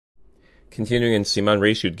Continuing in Siman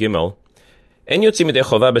Reish Yud Gimel, En yotzim yedei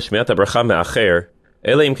chova b'shmiat habracha me'acher,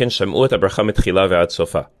 ela im ken sham'u et habracha mitchila ve'ad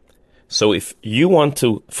sofa. So if you want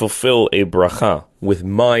to fulfill a bracha with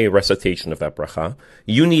my recitation of that bracha,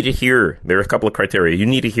 you need to hear, there are a couple of criteria, you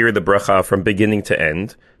need to hear the bracha from beginning to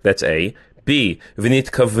end, that's A. B.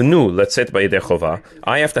 V'nit kavnu letzet b'yedei chova.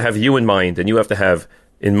 I have to have you in mind, and you have to have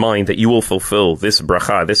in mind that you will fulfill this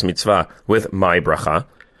bracha, this mitzvah, with my bracha.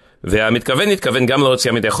 Ve'amitkaven nitkaven gam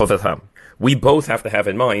le'otzia midei chovatam. We both have to have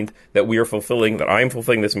in mind that we are fulfilling, that I am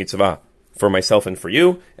fulfilling this mitzvah for myself and for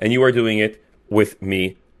you, and you are doing it with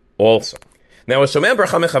me also. Now, so let's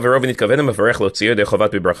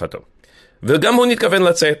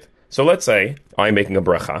say I'm making a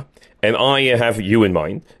bracha, and I have you in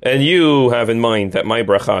mind, and you have in mind that my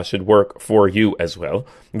bracha should work for you as well.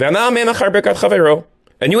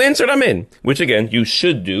 And you answered amen, which again, you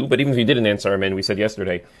should do, but even if you didn't answer amen, we said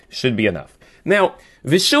yesterday, should be enough. Now, I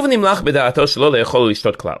made a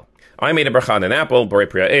bracha on an apple,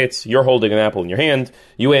 you're holding an apple in your hand,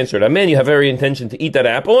 you answered amen, you have every intention to eat that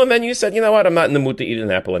apple, and then you said, you know what, I'm not in the mood to eat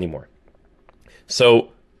an apple anymore.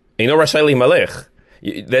 So,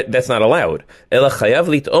 that's not allowed. This is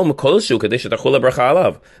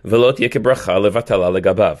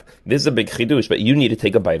a big chidush, but you need to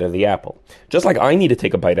take a bite of the apple. Just like I need to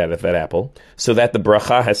take a bite out of that apple, so that the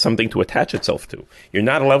bracha has something to attach itself to. You're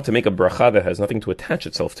not allowed to make a bracha that has nothing to attach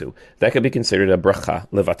itself to. That could be considered a bracha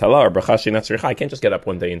levatala, or bracha she'inat tzricha. I can't just get up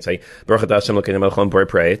one day and say, Baruch Hashem Elokeinu melech haolam borei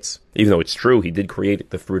prei'etz, even though it's true, he did create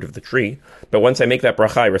the fruit of the tree. But once I make that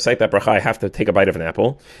bracha, I recite that bracha, I have to take a bite of an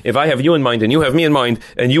apple. If I have you in mind, and you have me in mind,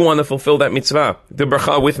 and you want to fulfill that mitzvah, the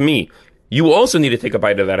bracha with me, you also need to take a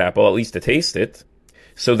bite of that apple, at least to taste it.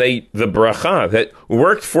 So the bracha that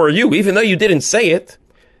worked for you, even though you didn't say it,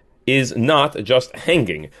 is not just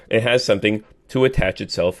hanging. It has something to attach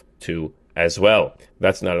itself to as well.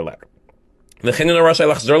 That's not allowed.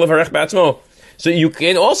 So you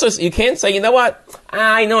can't say, you know what,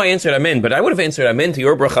 I know I answered amen, but I would have answered amen to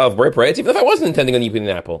your bracha of borei prei'etz even if I wasn't intending on eating an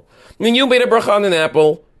apple. I mean, you made a bracha on an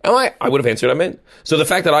apple, and I would have answered amen. So the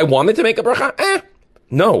fact that I wanted to make a bracha,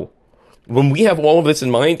 no. When we have all of this in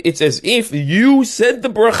mind, it's as if you said the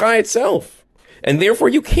bracha itself. And therefore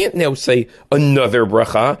you can't now say another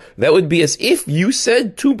bracha. That would be as if you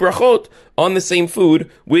said two brachot on the same food,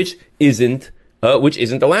 which isn't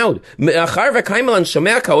allowed. Because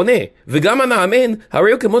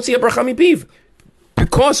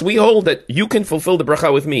we hold that you can fulfill the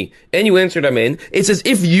bracha with me, and you answered amen, it's as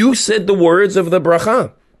if you said the words of the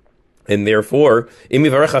bracha. And therefore, then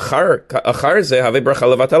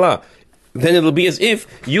it'll be as if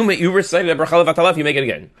you recited a bracha levatala if you make it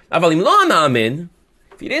again. If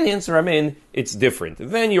you didn't answer amen, it's different.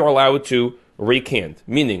 Then you're allowed to recant.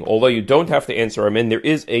 Meaning, although you don't have to answer amen, there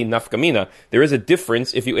is a nafkamina. There is a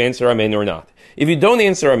difference if you answer amen or not. If you don't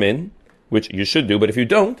answer amen, which you should do, but if you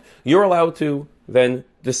don't, you're allowed to then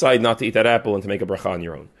decide not to eat that apple and to make a bracha on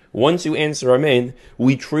your own. Once you answer amen,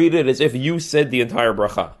 we treat it as if you said the entire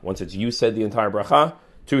bracha. Once it's you said the entire bracha,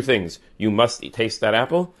 two things. You must taste that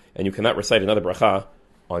apple, and you cannot recite another bracha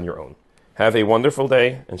on your own. Have a wonderful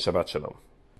day, and Shabbat Shalom.